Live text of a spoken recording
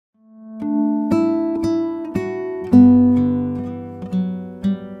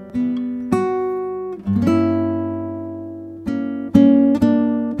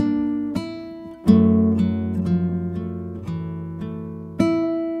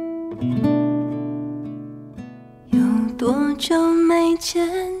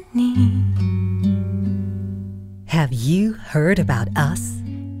Have you heard about us?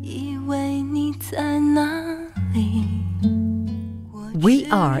 We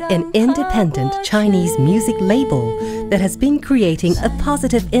are an independent Chinese music label that has been creating a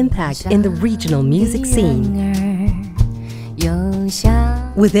positive impact in the regional music scene.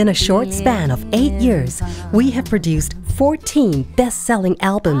 Within a short span of 8 years, we have produced 14 best-selling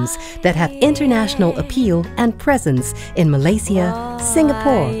albums that have international appeal and presence in Malaysia,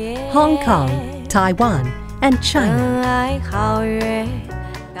 Singapore, Hong Kong, Taiwan, and China.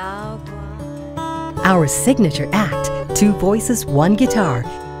 Our signature act, 2 voices, 1 guitar,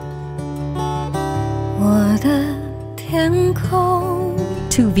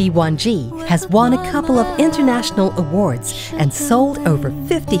 2V1G, has won a couple of international awards and sold over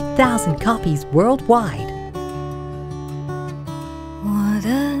 50,000 copies worldwide.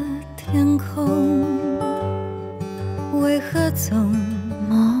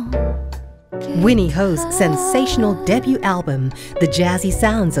 Winnie Ho's sensational debut album, The Jazzy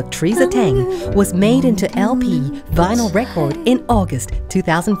Sounds of Teresa Teng, was made into LP vinyl record in August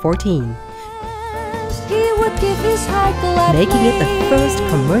 2014, making it the first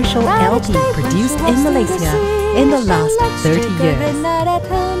commercial LP produced in Malaysia in the last 30 years.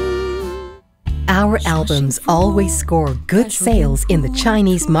 Our albums always score good sales in the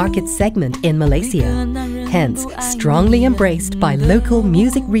Chinese market segment in Malaysia, hence strongly embraced by local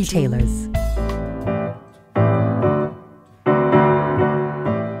music retailers.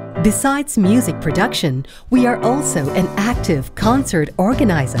 Besides music production, we are also an active concert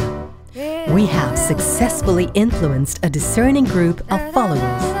organizer. We have successfully influenced a discerning group of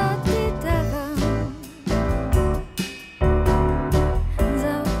followers.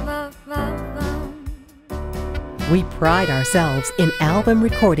 We pride ourselves in album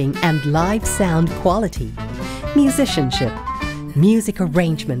recording and live sound quality, musicianship, music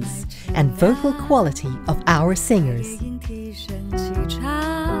arrangements, and vocal quality of our singers.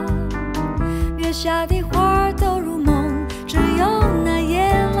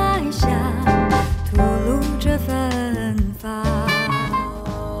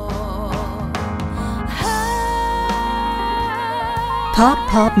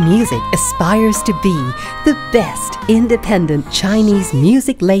 Pop Music aspires to be the best independent Chinese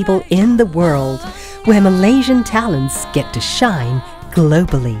music label in the world, where Malaysian talents get to shine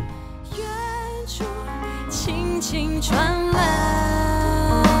globally.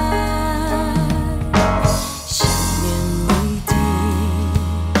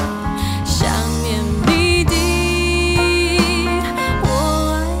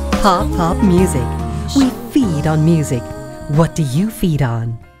 Pop Music. We feed on music. What do you feed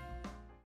on?